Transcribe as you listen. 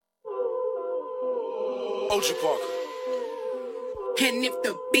OG Parker. And if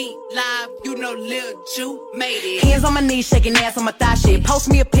the beat live, you know Lil Ju made it. Hands on my knees, shaking ass on my thigh shit. Post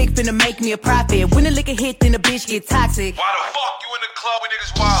me a pic, finna make me a profit. When the liquor hit, then the bitch get toxic. Why the fuck you in the club when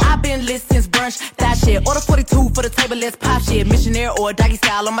niggas wild? I've been lit since brunch, that shit. Order 42 for the table, let's pop shit. Missionary or doggy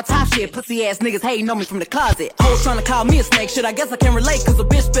style on my top shit. Pussy ass niggas hating on me from the closet. Hoes trying to call me a snake, shit, I guess I can relate. Cause a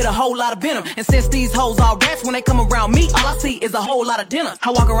bitch spit a whole lot of venom. And since these hoes all rats, when they come around me, all I see is a whole lot of dinner.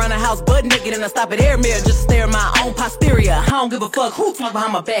 I walk around the house butt naked and I stop at air mirror just to stare at my own posterior. I don't give a fuck who talk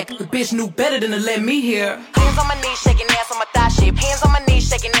behind my back. The bitch knew better than to let me hear. Hands on my knees, shaking ass on my thigh shit. Hands on my knees,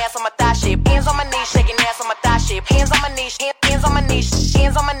 shaking ass on my thigh shit. Hands on my knees, shaking ass on my thigh shit. Hands on my knees, hands on my knees,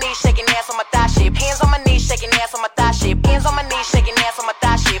 hands on my knees, shaking ass on my thigh shit. Hands on my knees, shaking ass on my thigh shit. Hands on my knees, shaking ass on my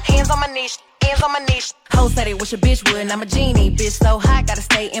thigh shit. Hands on my knees, hands on my knees. Hoes said they wish a bitch would, and I'm a genie. Bitch so hot, gotta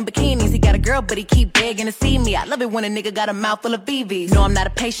stay in bikinis. He got a girl, but he keep begging to see me. I love it when a nigga got a mouth full of VVs. No, I'm not a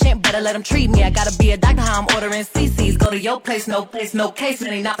patient, better let him treat me. I gotta be a doctor, how I'm ordering CCs. Go to your place, no case.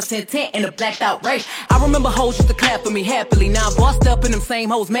 And ain't not percent tent in a blacked out race. I remember hoes used to clap for me happily. Now I'm bossed up and them same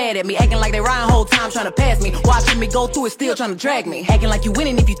hoes mad at me. Acting like they riding whole time trying to pass me. Watching me go through it, still trying to drag me. Acting like you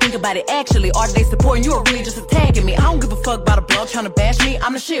winning if you think about it actually. Are they supporting you or really just attacking me? I don't give a fuck about a blog trying to bash me.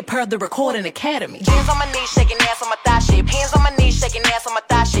 I'm the shit per the Recording Academy. Hands on my knees, shaking ass on my thigh shit. Hands on my knees, shaking ass on my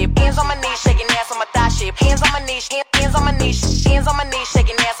thigh shit. Hands on my knees, shaking ass on my thigh shit. Hands on my knees, hands on my knees, hands on my knees,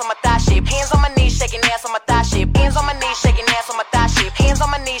 shaking ass on my thigh shit. Hands on my knees, shaking ass on my thigh shit. Hands on my knees, shaking ass on my thigh shit. Hands on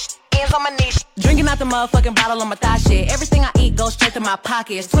my knees, hands on my knees. Drinking out the motherfucking bottle on my thigh shit. Everything I eat goes straight to my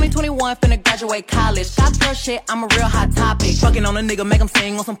pockets. 2021, finna graduate college. Top girl shit, I'm a real hot topic. Fucking on a nigga, make him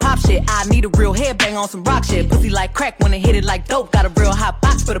sing on some pop shit. I need a real headbang on some rock shit. Pussy like crack when it hit it like dope. Got a real hot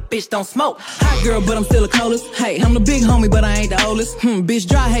box, but a bitch don't smoke. Hot girl, but I'm still the coldest. Hey, I'm the big homie, but I ain't the oldest. Bitch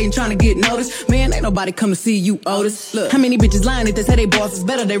dry hating, trying to get noticed. Man, ain't nobody come to see you, Otis. Look, how many bitches lying if they say they boss is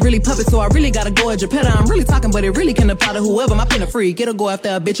better? They really puppets, so I really gotta go at Geppetto. I'm really talking, but it really can apply to whoever. My pen a freak, it'll go after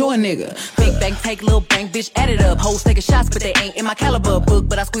a bitch or a nigga. Big bang, take little bang, bitch, add it up. Hoes taking shots, but they ain't in my caliber book.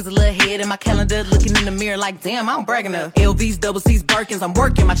 But I squeeze a little head in my calendar, looking in the mirror like, damn, I'm bragging up. LVs, double C's, Birkins, I'm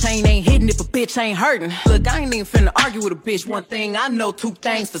working. My chain ain't hitting if a bitch ain't hurting. Look, I ain't even finna argue with a bitch. One thing I know, two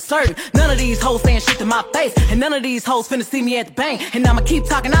things for certain. None of these hoes saying shit to my face, and none of these hoes finna see me at the bank. And I'ma keep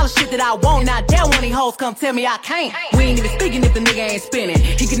talking all the shit that I want. Now damn, one of these hoes come tell me I can't. We ain't even speaking if the nigga ain't spinning.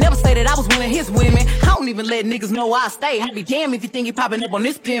 He could never say that I was one of his women. I don't even let niggas know I stay. I'd be damn if you think he popping up on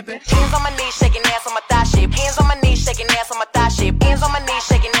this pimpin'. Hands on my knees, shaking ass on my thigh shit. Hands on my knees, shaking ass on my thigh shit. Hands on my knees,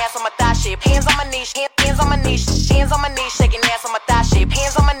 shaking ass on my thigh shit. Hands on my knees, hands on my knees, hands on my knees, shaking ass on my thigh shit.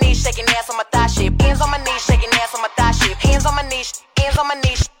 Hands on my knees, shaking ass on my thigh shit. Hands on my knees, shaking ass on my thigh shit. Hands on my knees, hands on my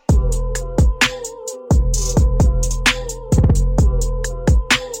knees.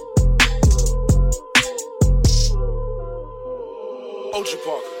 OG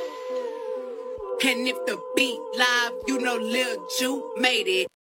Parker. And if the beat live, you know Lil Ju made it.